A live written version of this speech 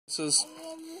This is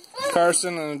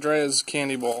Carson and Andrea's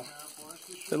candy bowl.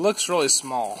 It looks really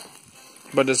small,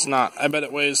 but it's not. I bet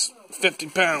it weighs 50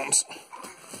 pounds.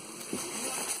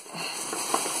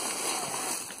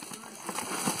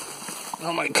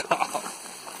 Oh my god.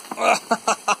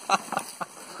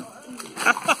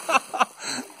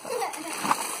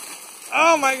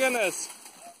 Oh my goodness.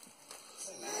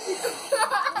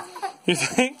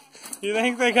 You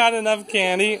think they got enough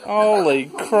candy? Holy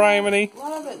criminy.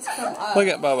 One of it's from us. Look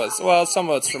at Bubba's. Well, some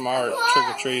of it's from our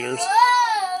trick-or-treaters.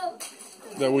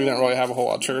 That we didn't really have a whole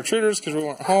lot of trick-or-treaters because we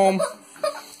weren't home.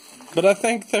 But I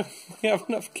think that we have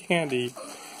enough candy.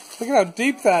 Look at how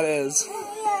deep that is.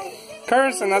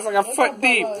 Carson, that's like a foot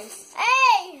deep.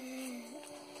 Hey!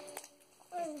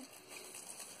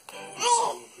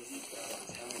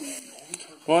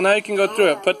 Well, now you can go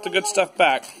through it. Put the good stuff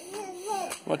back.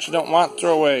 What you don't want,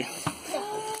 throw away.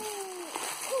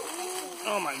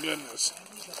 Oh my goodness.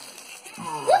 Look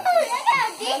how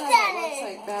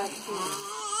deep that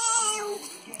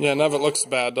is. Yeah, none of it looks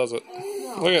bad, does it?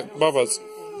 Look at Bubba's.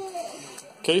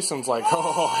 Cason's like,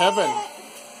 oh, heaven.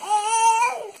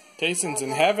 Cason's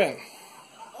in heaven.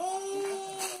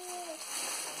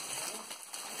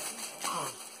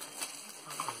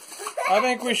 I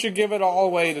think we should give it all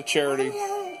away to charity. Shut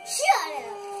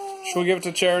up. Should we give it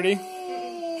to charity?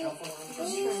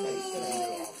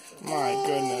 My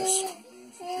goodness.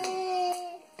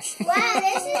 Wow,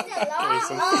 this is a lot.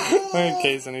 Cason. Look at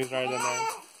Cason, he's right in there.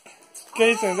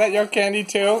 Cason, is that your candy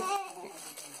too?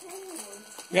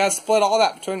 You gotta split all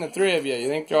that between the three of you. You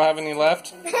think you'll have any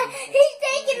left? He's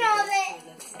taking all of it.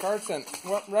 Carson,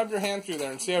 rub your hand through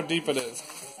there and see how deep it is.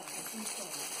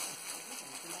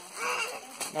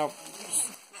 Nope.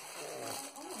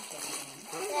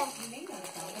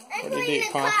 I'm Pretty putting deep,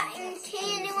 the huh? cotton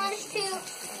candy ones together.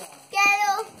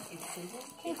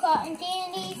 Two cotton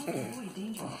candies.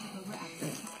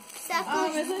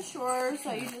 Suckers. Is it sure?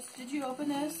 So you just did you open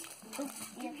this? Go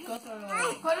through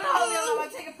it. Put it all together. I'm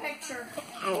gonna take a picture.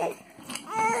 Put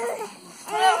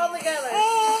it all together.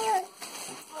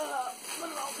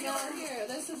 Here,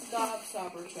 this is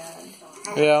Gobstopper,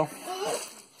 Chad. Yeah.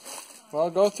 Well,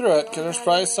 go through it, because there's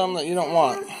probably some that you don't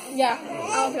want. Yeah,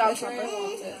 I'll put Gobstopper.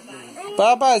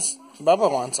 Bubba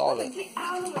wants all of it.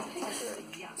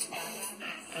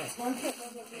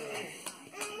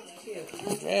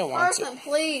 Andrea wants it. Carson,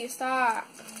 please stop.